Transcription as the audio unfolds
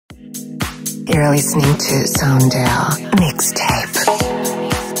You're listening to Soundeo Mixtape.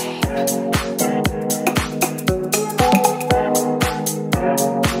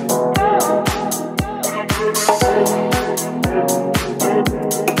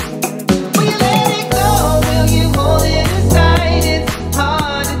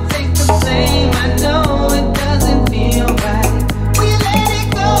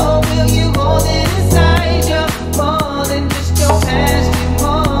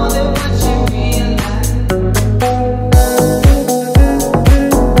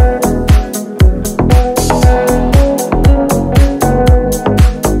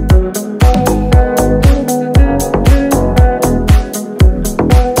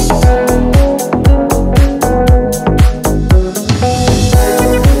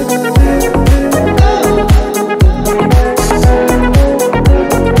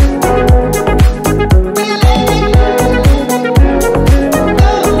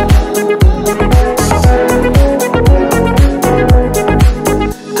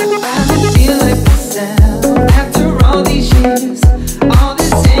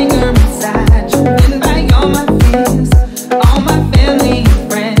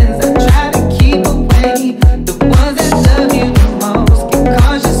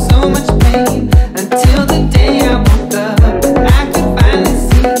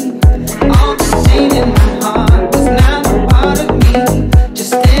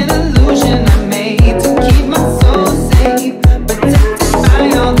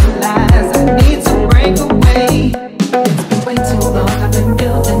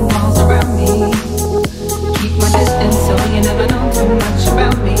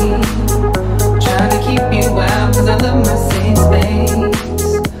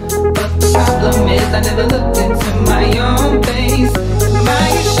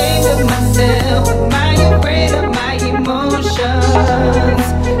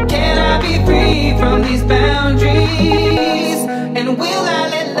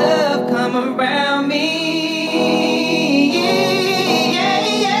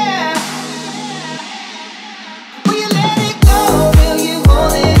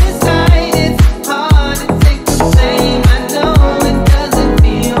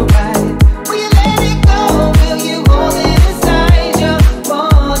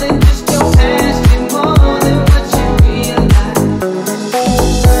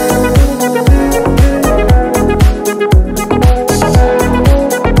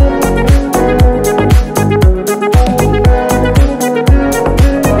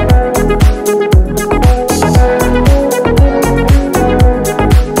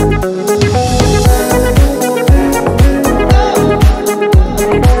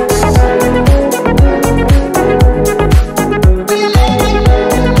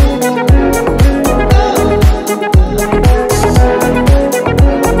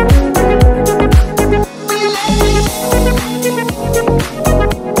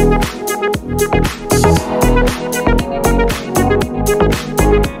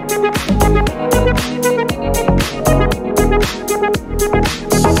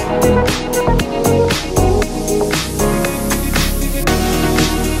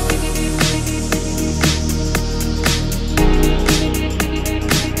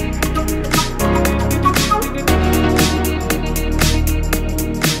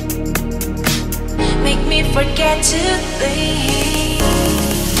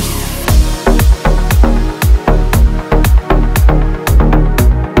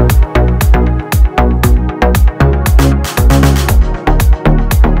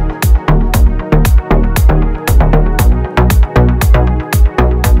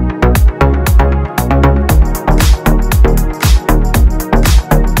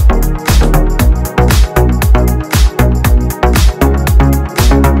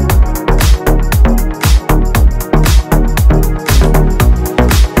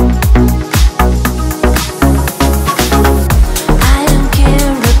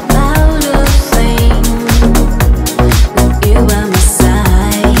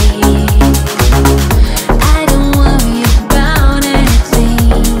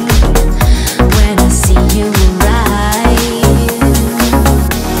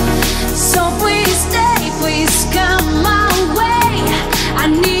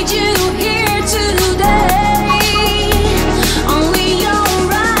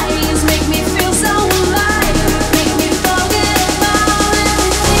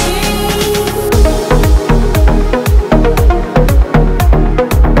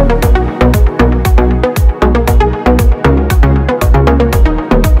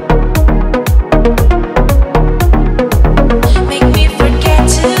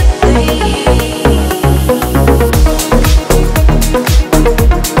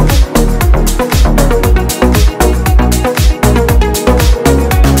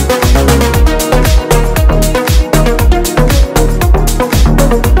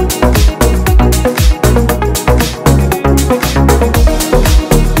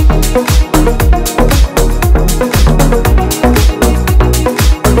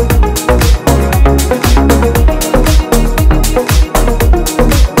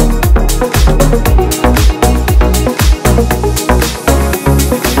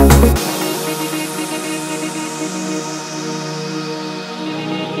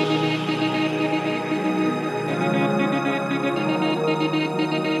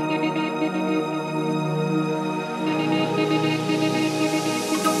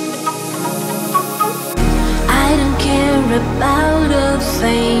 care about a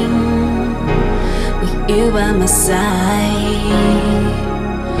thing with you by my side.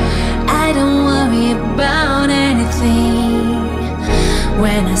 I don't worry about anything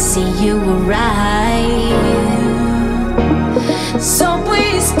when I see you arrive. So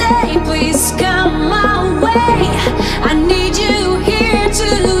please stay, please come my way. I need you here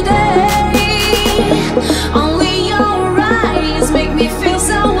today. Only your eyes make me feel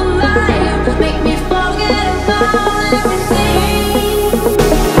so alive, make me forget about everything.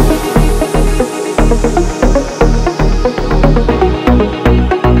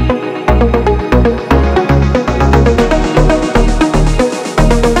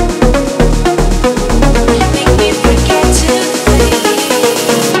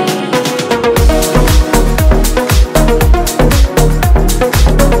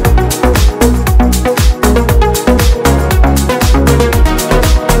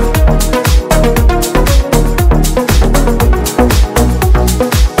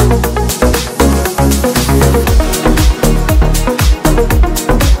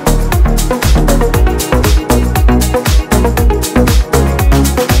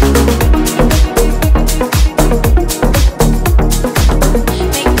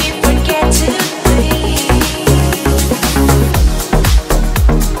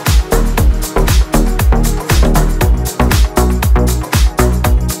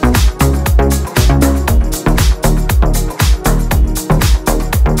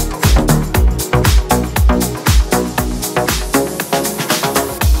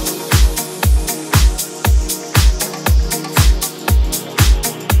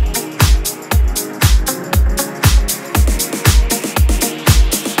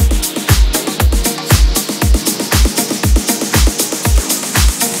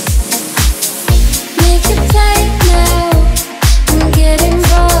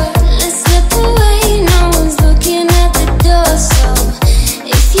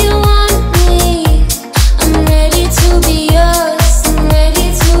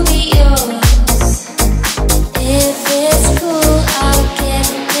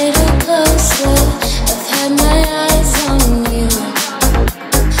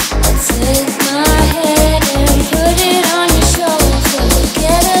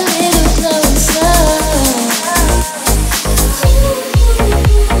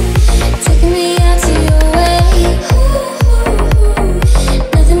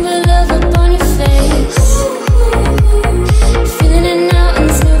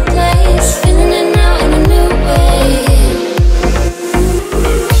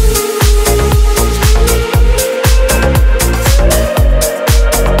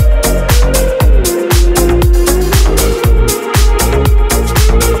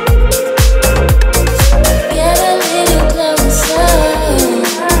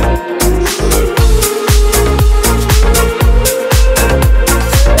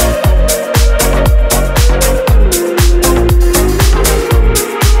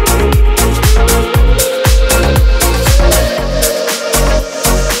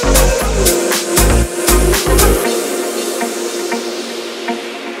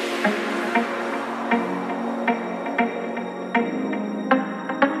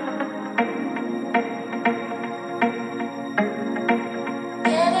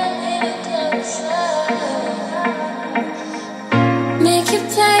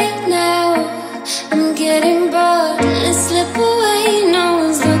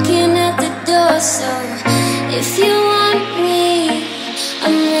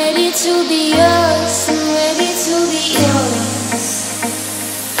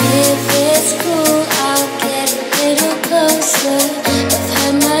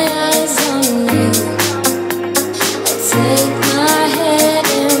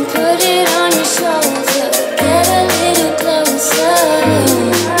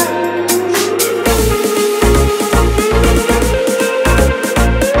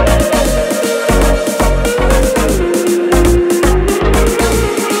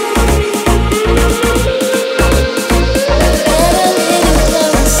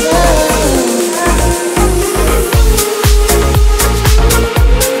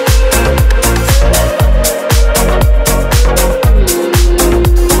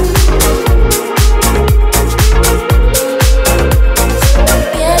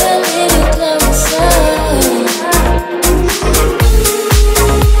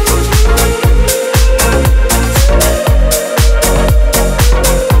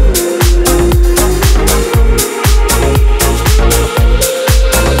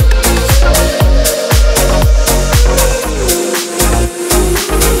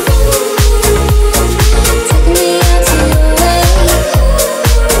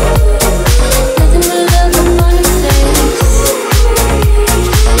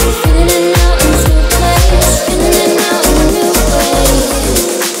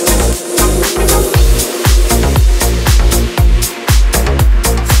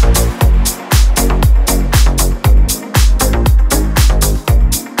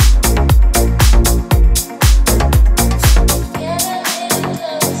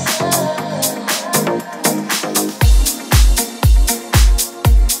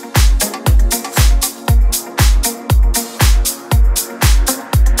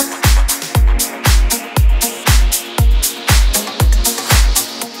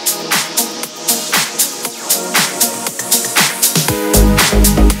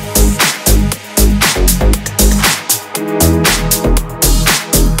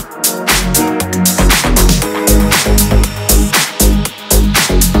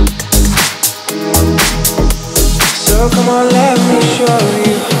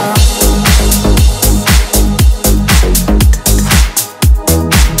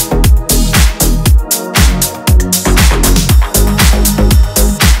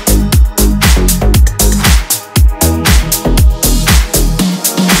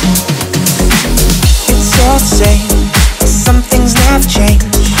 same. Some things never change.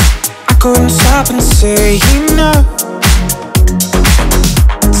 I couldn't stop and say enough.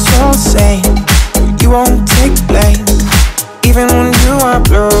 It's all the same. You won't take blame, even when you are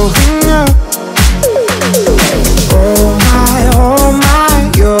blowing up. Oh my,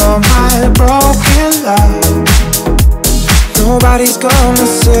 you're my broken love. Nobody's gonna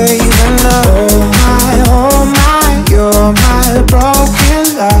save enough. Oh my, you're my broken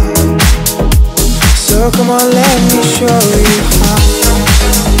love. So come on, let me show you how.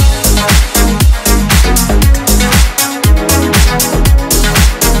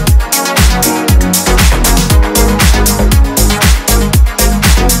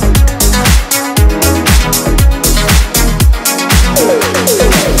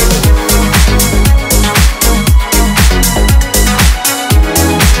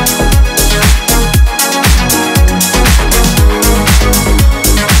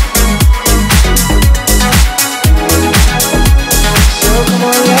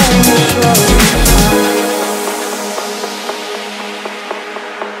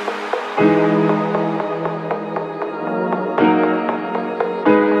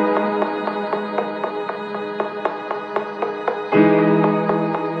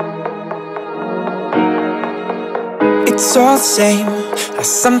 It's all the same, like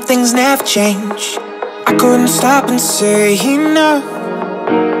some things never change. I couldn't stop and say enough.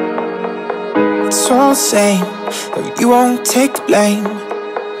 It's all the same, but you won't take the blame,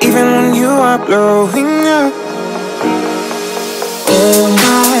 even when you are blowing up. Oh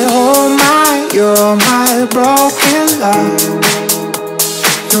my, you're my broken love.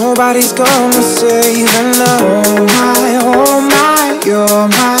 Nobody's gonna save enough. Oh my, you're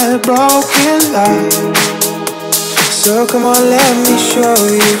my broken love. So come on, let me show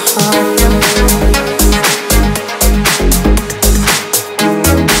you how.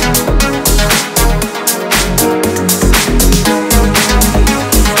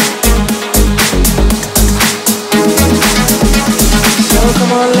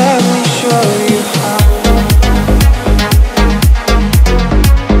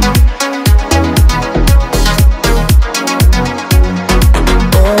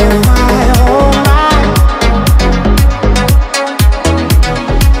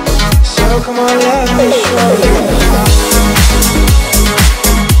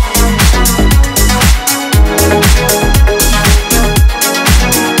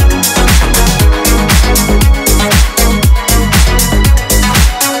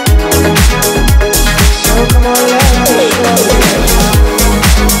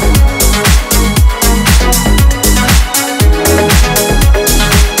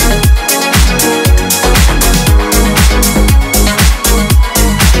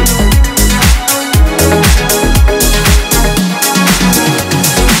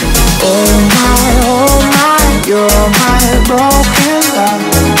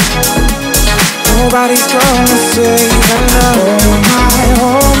 Nobody's gonna save enough.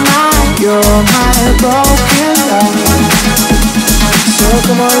 Oh my, you're my broken love. So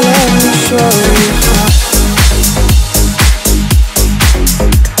come on, let me show you how.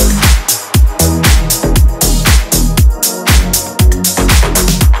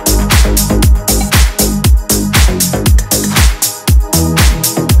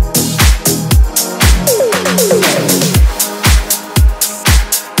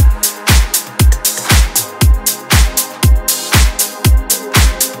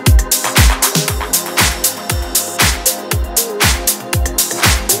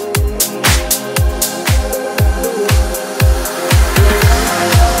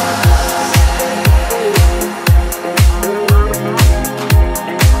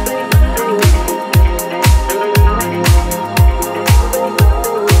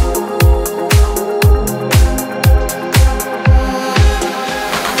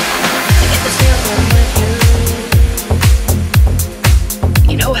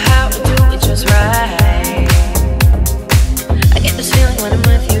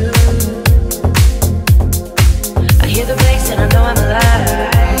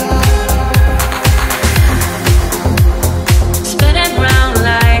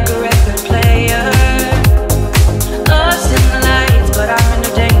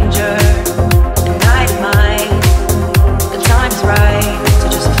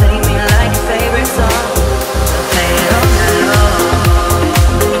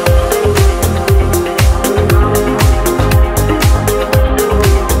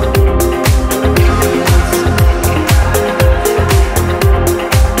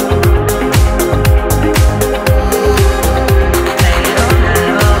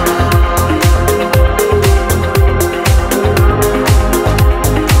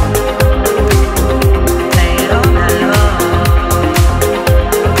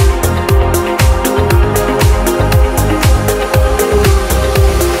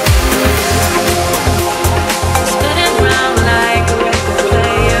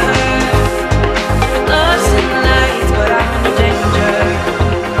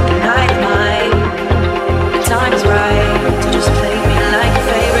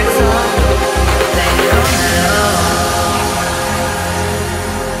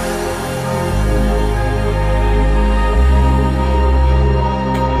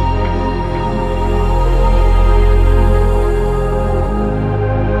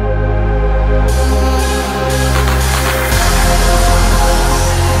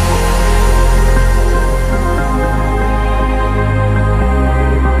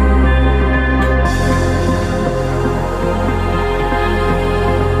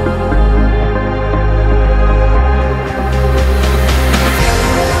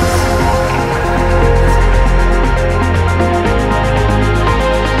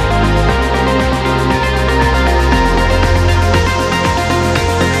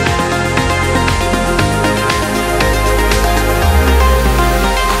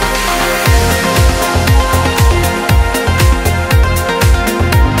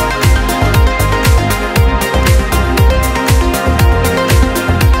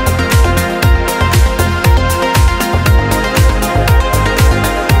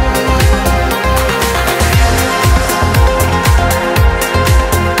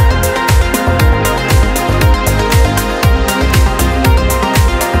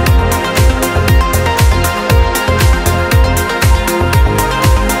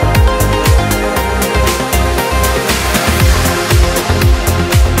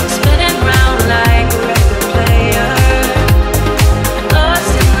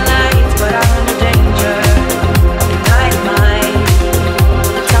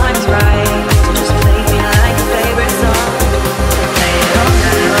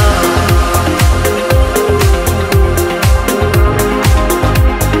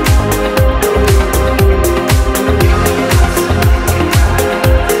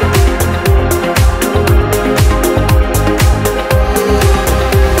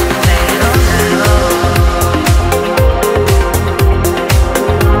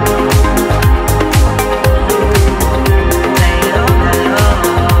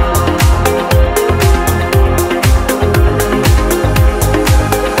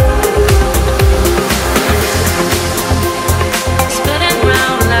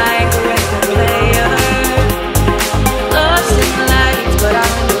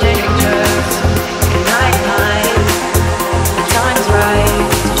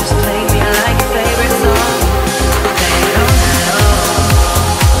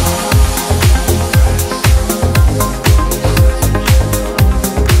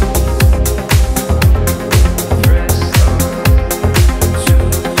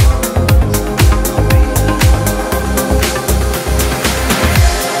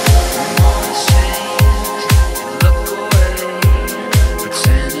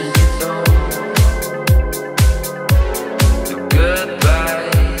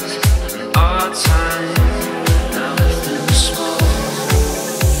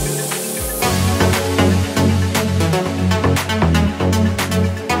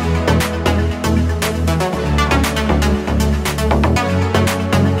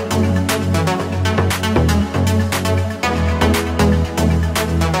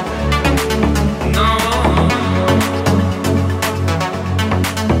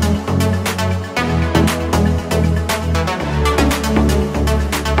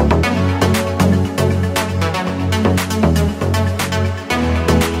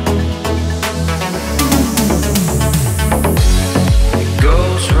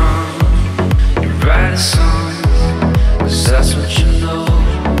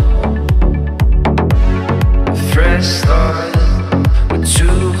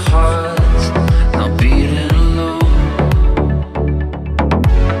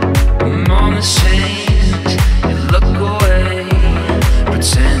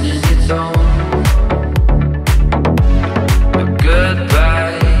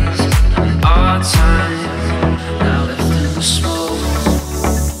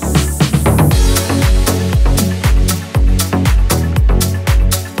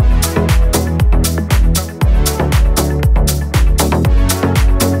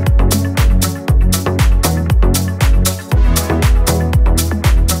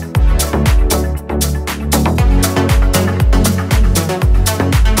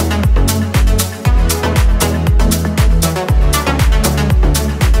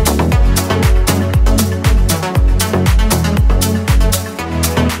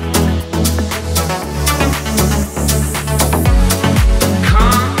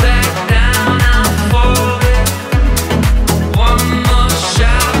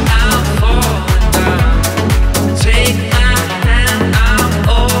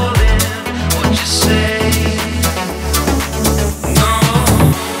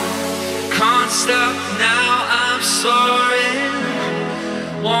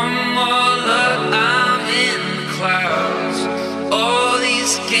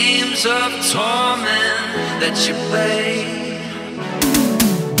 these games of torment that you play.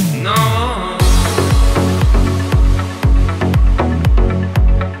 No.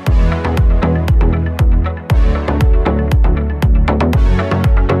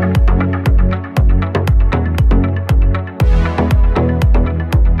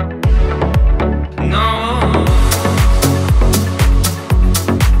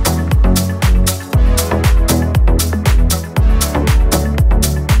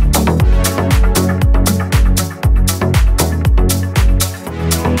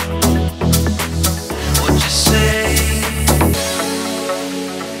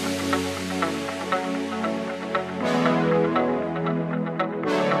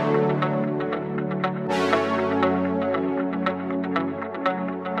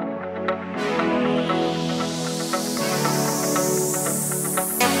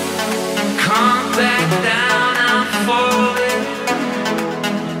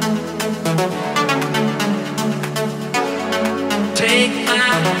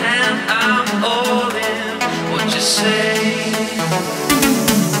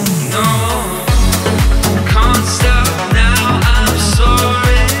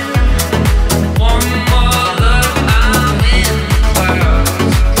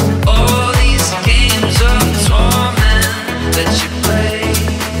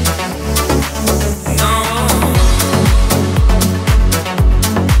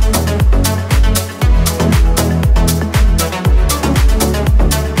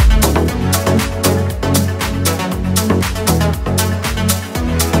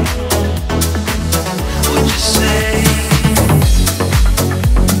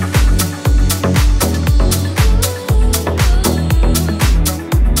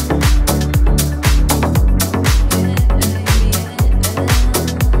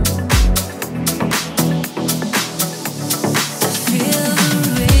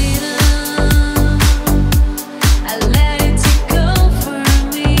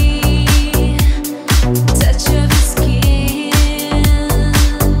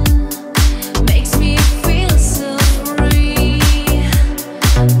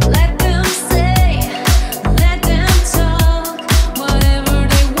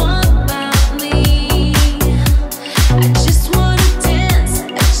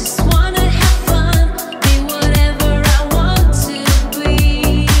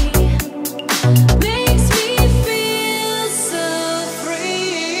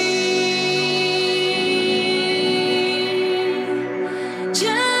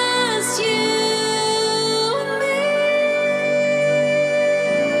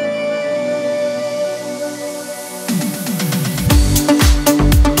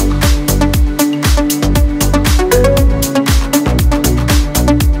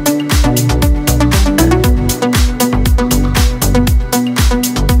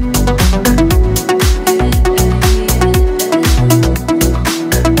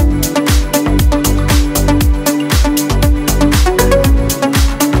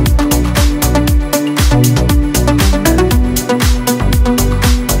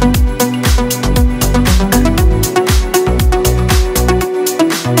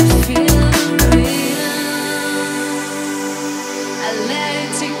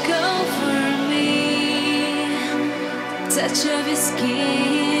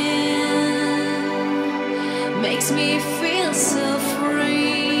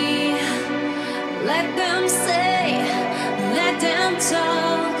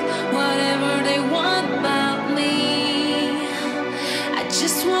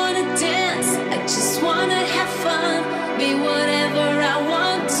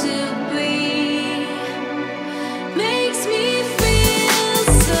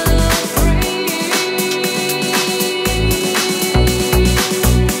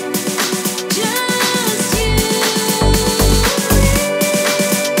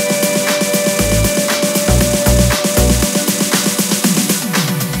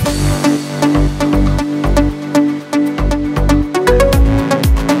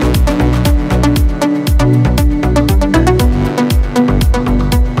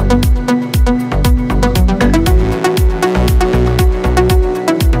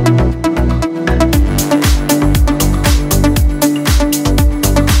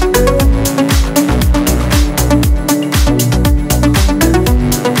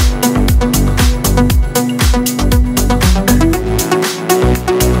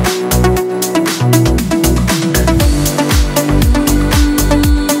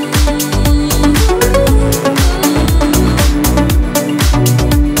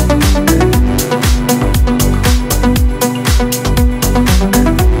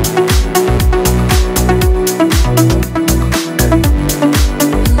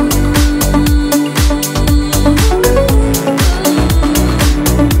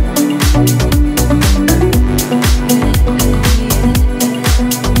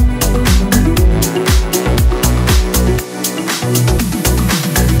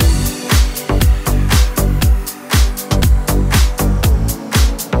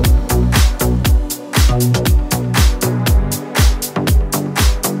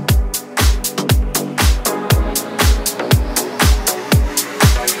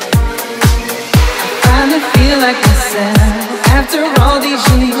 feel like myself after all these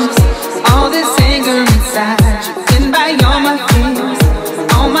years. All this anger inside, driven by all my fears.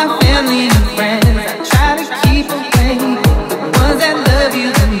 All my family and friends, I try to keep away. The ones that love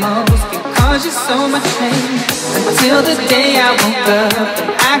you the most can cause you so much pain. Until the day I woke up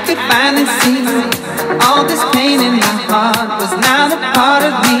and I could finally see all this pain in my heart was not a part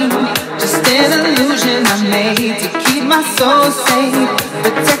of me. Just an illusion I made to keep my soul safe,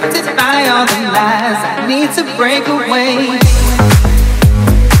 protected by all the lies. I need to break away.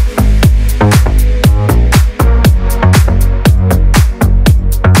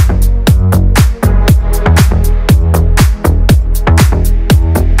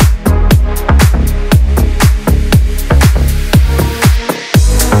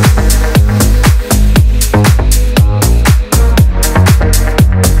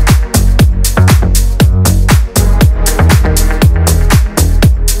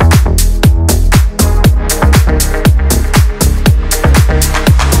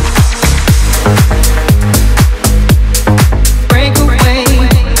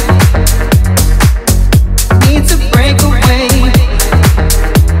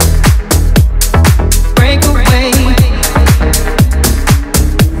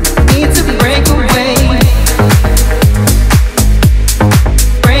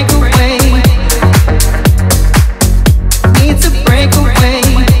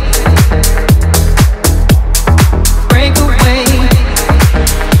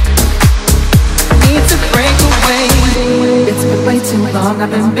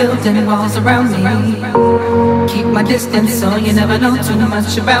 Walls around me, keep my distance so you never know too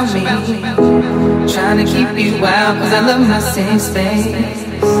much about me. Trying to keep you out cause I love my safe space,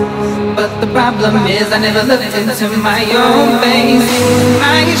 but the problem is I never looked into my own face. Am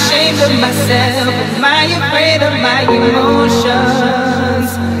I ashamed of myself? Am I afraid of my emotions?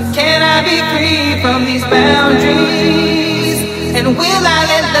 Can I be free from these boundaries? And will I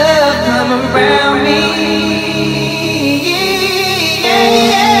let love come around me?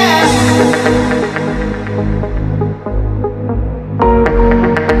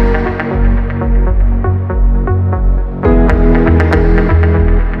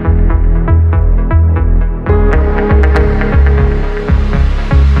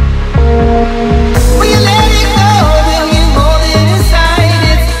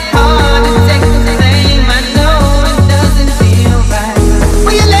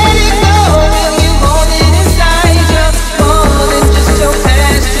 Will you let it go? Will you hold it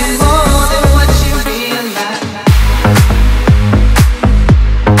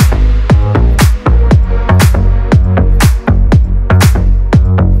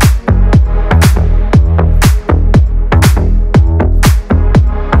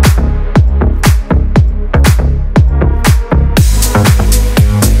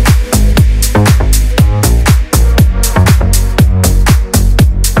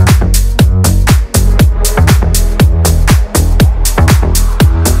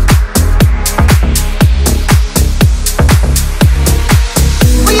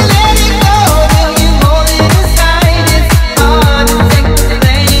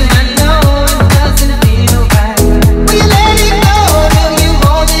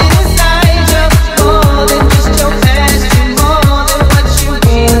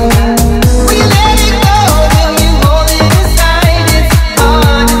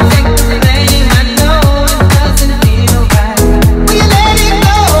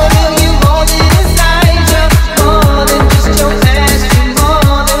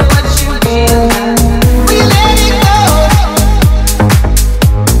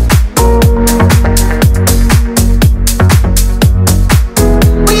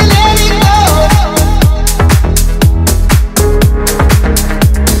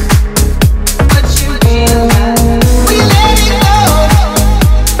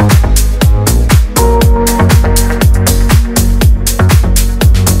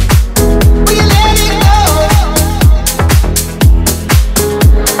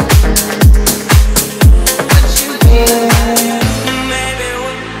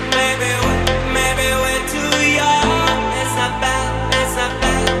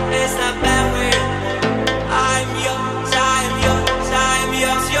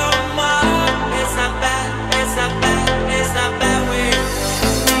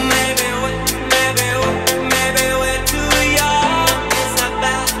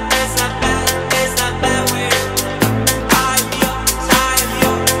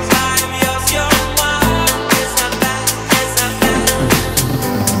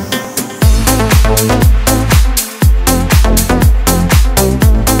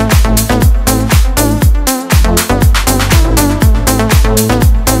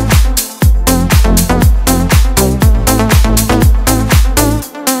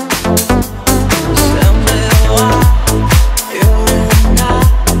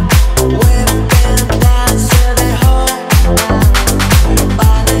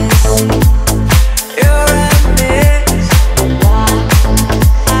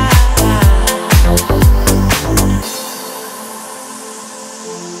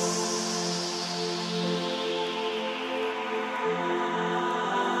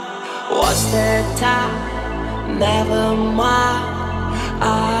What's the time? Never mind.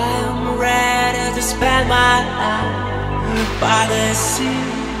 I'm ready to spend my life by the sea.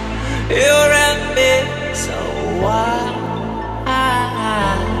 You and me, so why?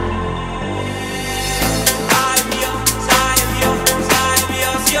 I'm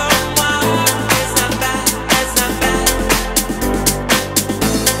yours, you're mine. It's not bad, it's not bad.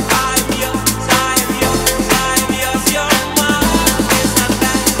 I'm yours, you're mine. It's not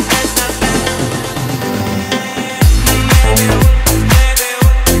bad, it's not bad.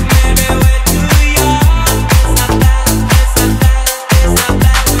 Maybe we're too young. It's not bad, it's not bad, it's not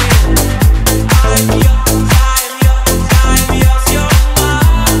bad. I'm yours,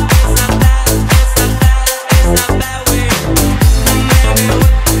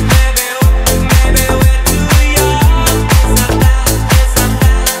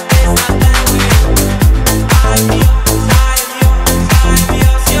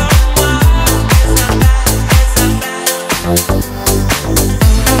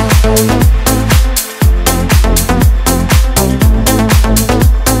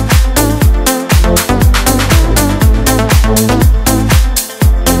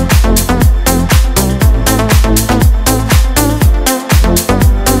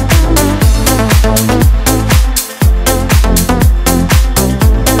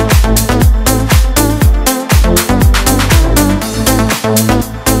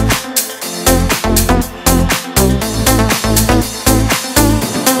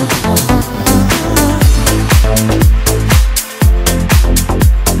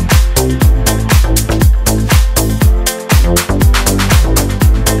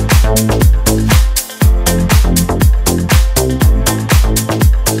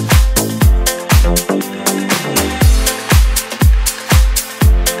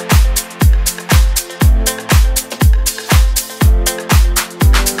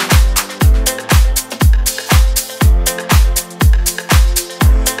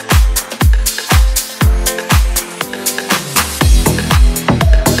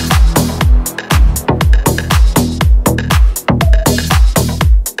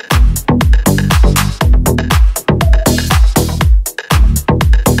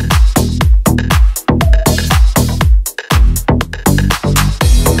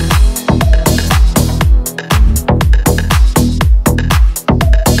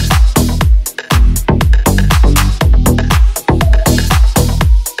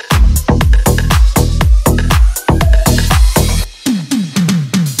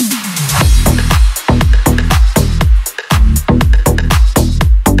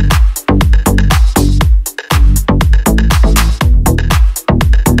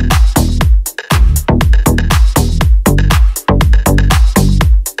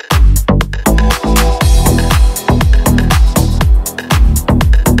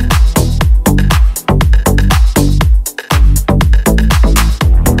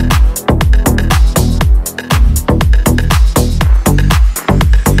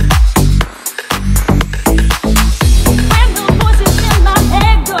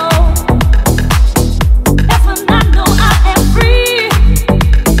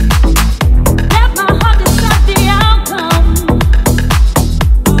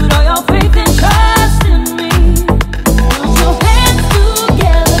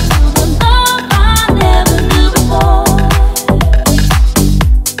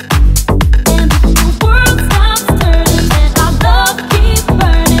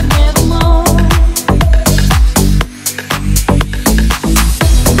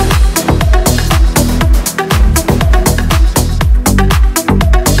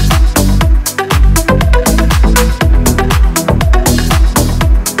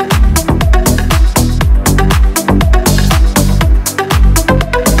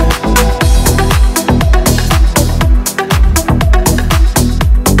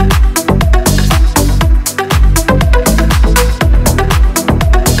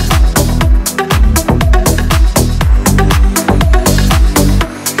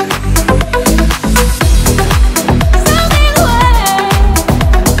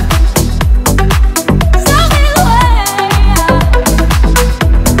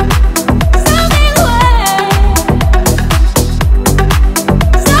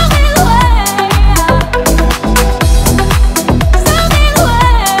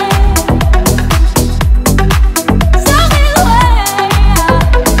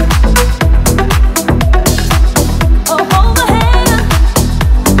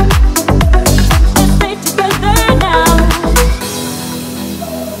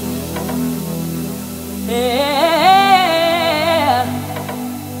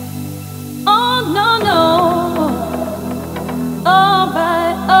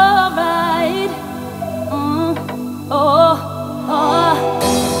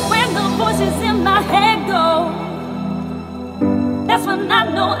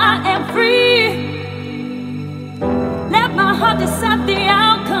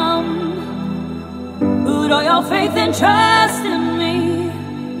 your faith and trust in me.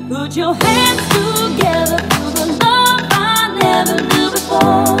 Put your hands together for the love I never knew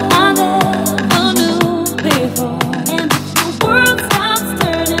before. I never knew before. And if the world stops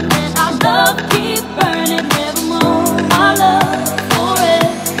turning, then our love keep burning evermore. Our love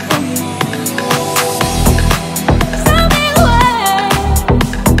forevermore. Tell me why.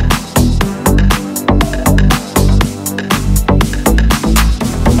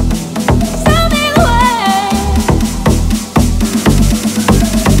 Tell me why.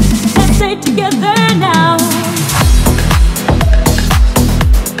 Let's stay together now.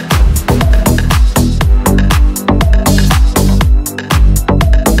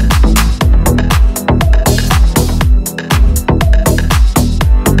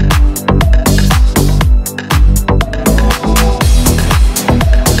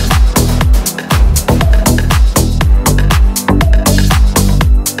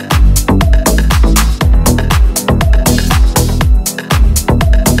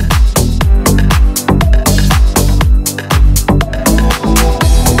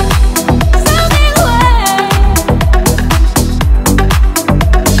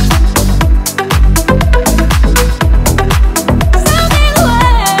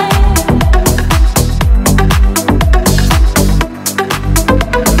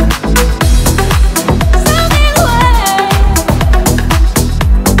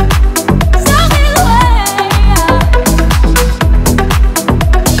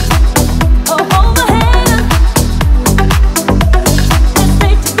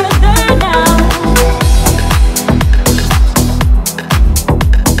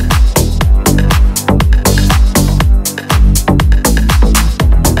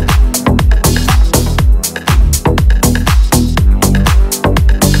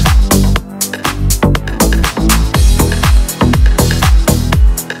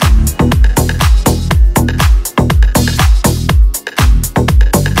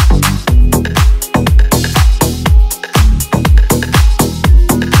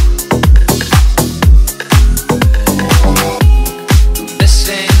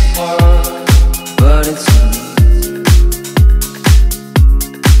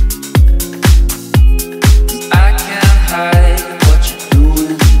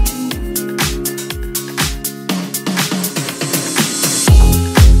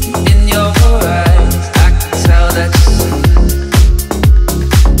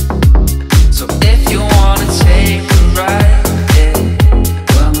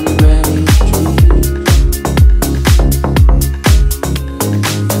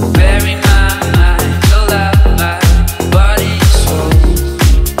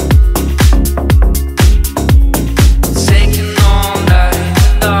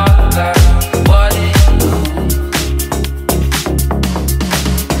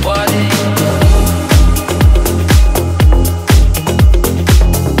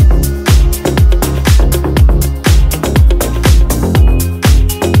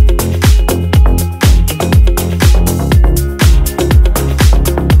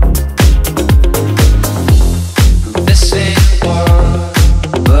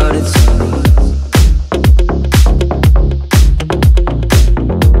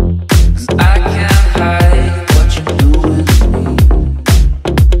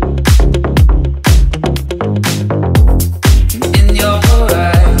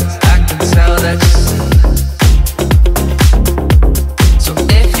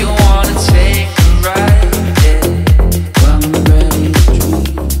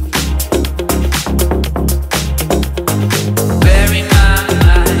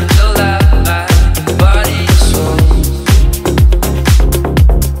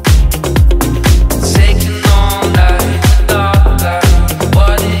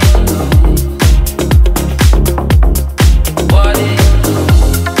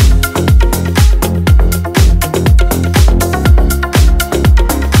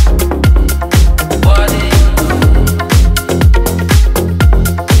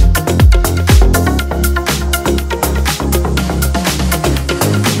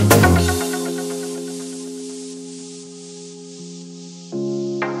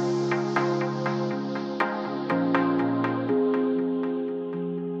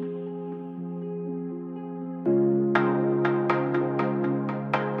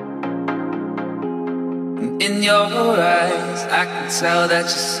 In your eyes, I can tell that you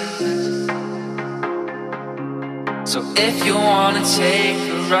see. So if you wanna take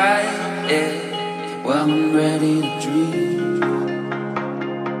a ride, yeah, well, I'm ready to dream.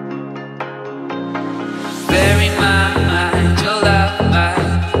 Bury my mind, you'll have my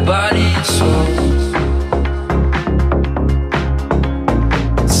body and soul.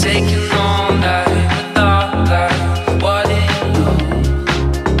 Taking all night with all that.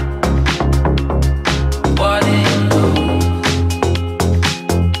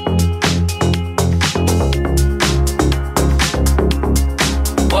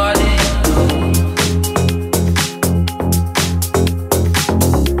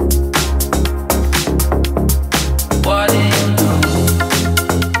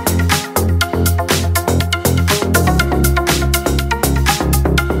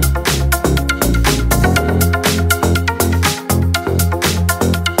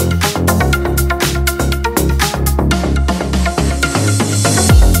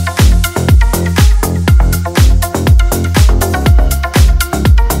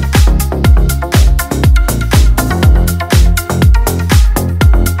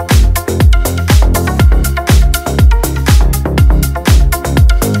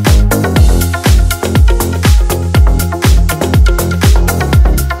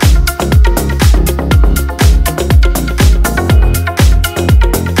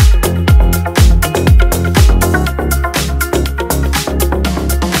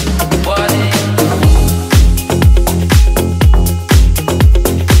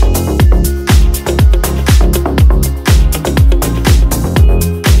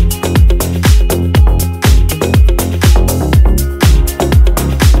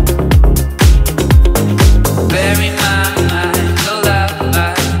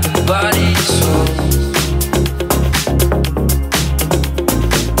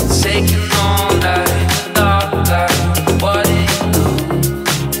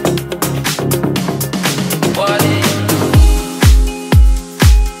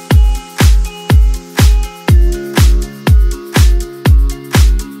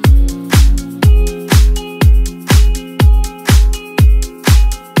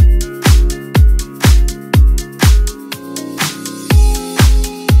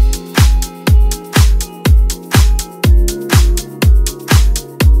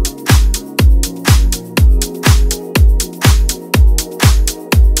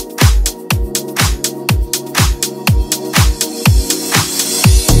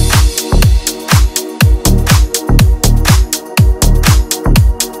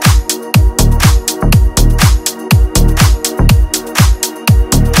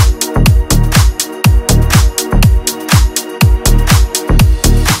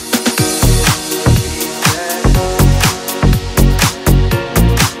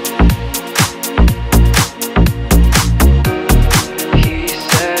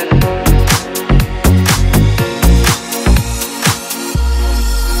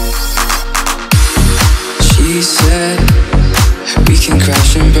 She said we can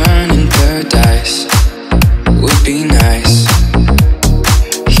crash and burn in paradise, would be nice.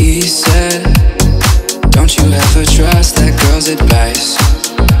 He said, don't you ever trust that girl's advice.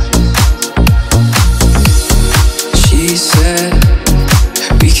 She said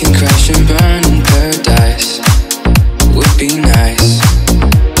we can crash and burn in paradise, would be nice.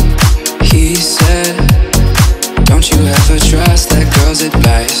 He said, don't you ever trust that girl's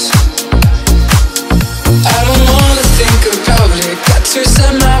advice. I don't wanna think about it, got to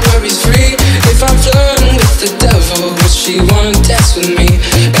set my worries free. If I'm flirting with the devil, would she wanna dance with me?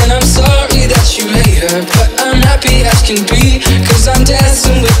 And I'm sorry that you hate her, but I'm happy as can be, cause I'm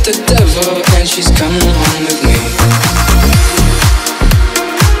dancing with the devil and she's coming home with me.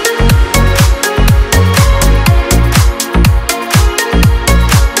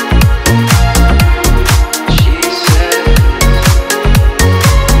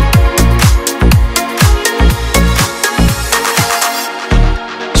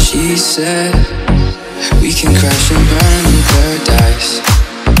 She said we can crash and burn in paradise,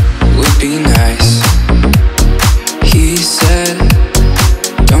 would be nice. He said,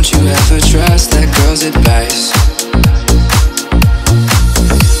 don't you ever trust that girl's advice.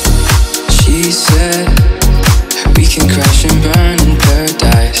 She said we can crash and burn in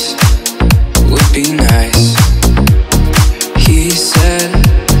paradise, would be nice. He said,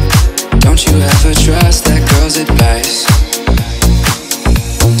 don't you ever trust that girl's advice.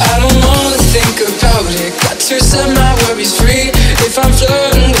 I don't wanna think about it, got to set my worries free. If I'm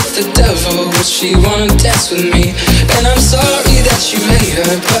flirting with the devil, would she wanna dance with me? And I'm sorry that you hate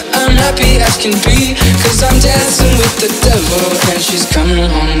her, but I'm happy as can be, cause I'm dancing with the devil and she's coming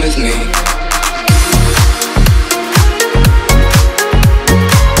home with me.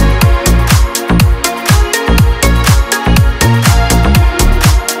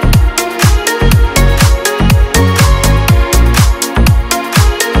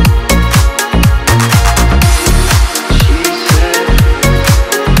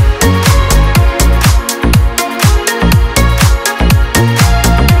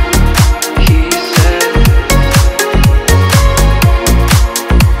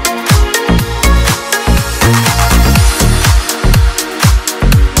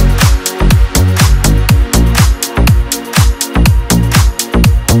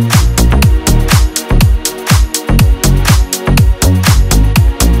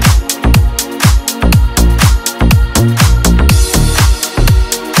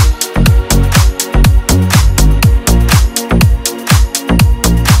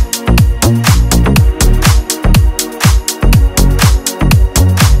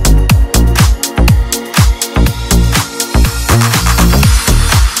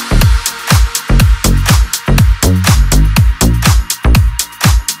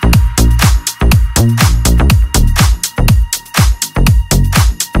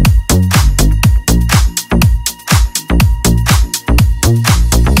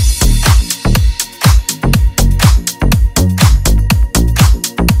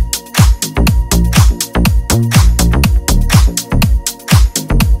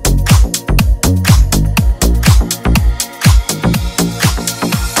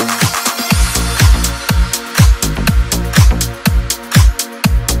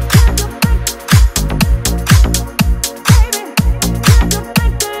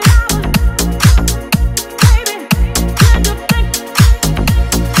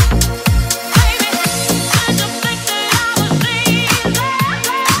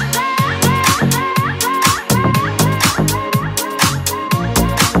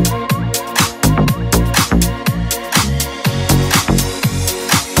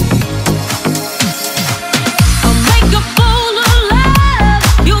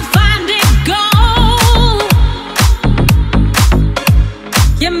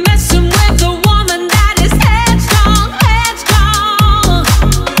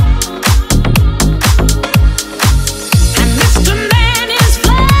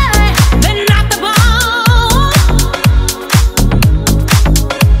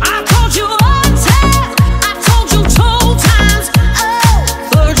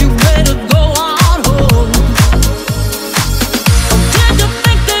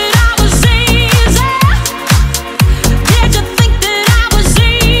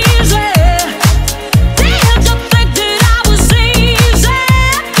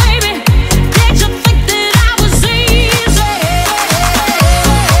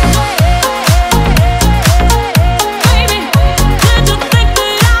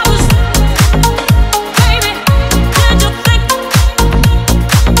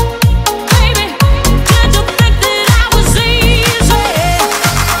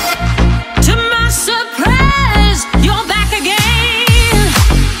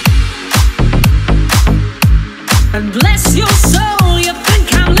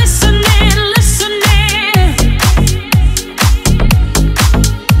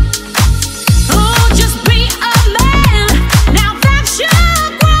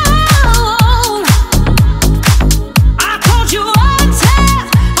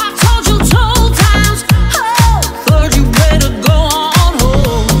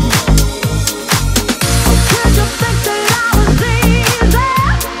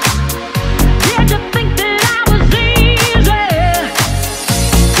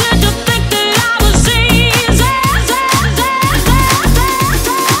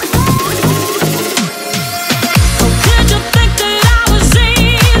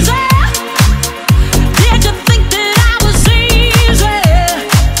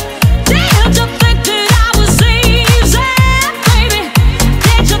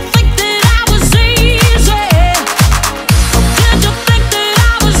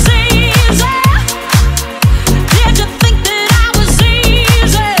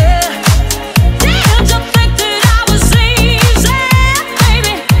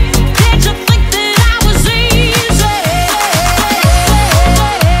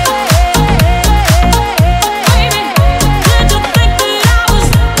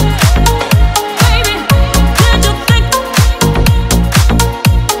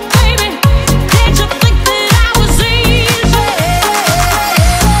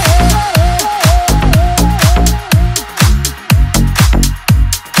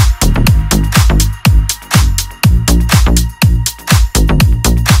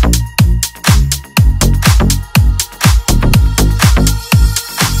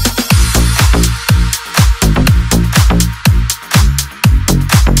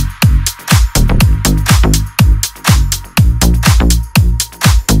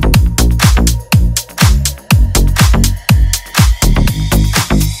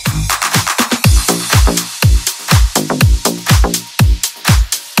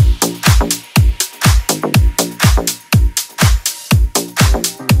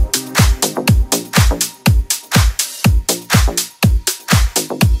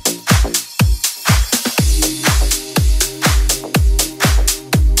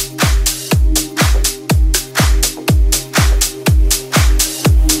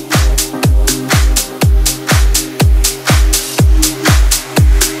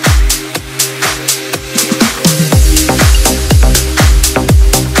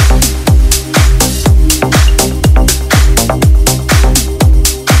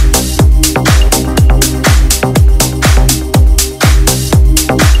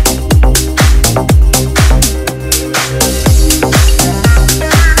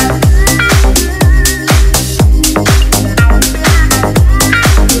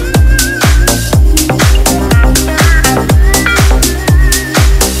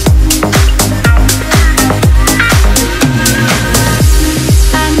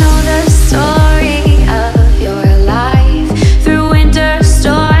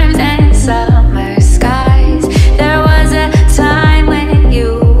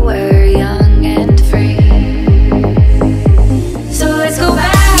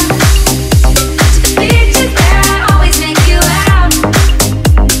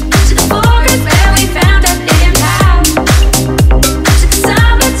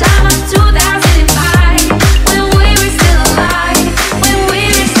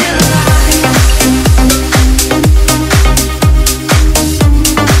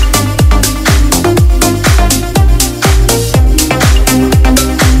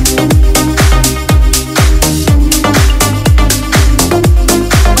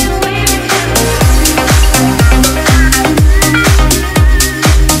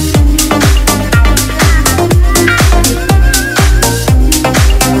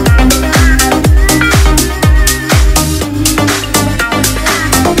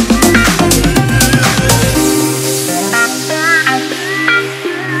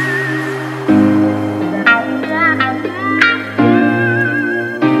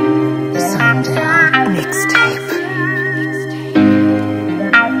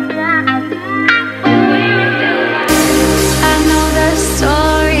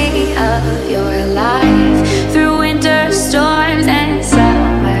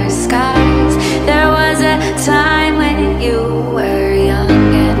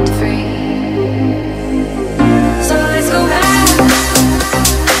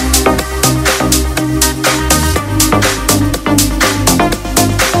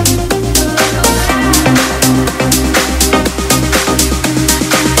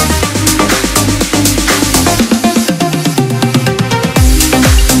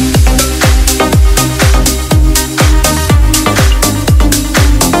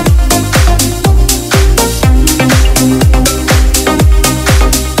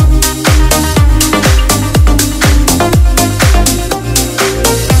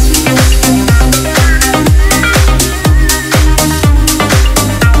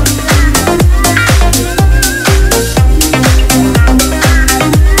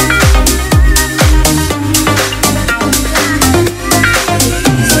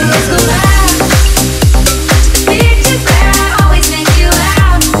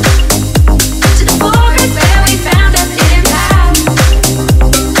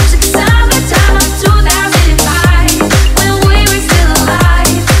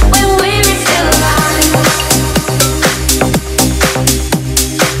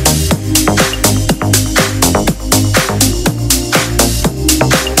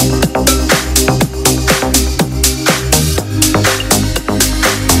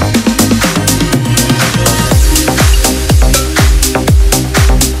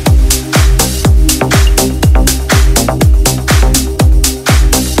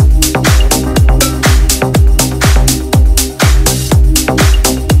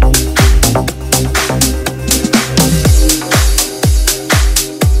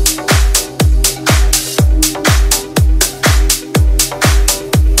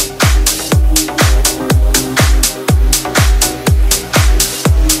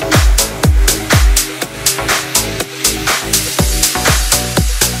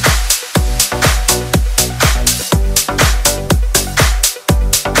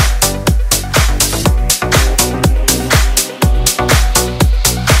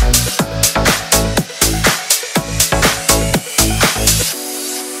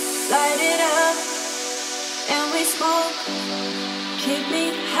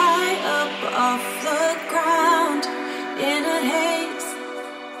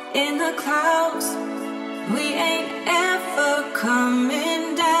 in the clouds. We ain't ever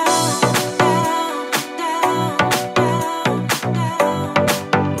coming down.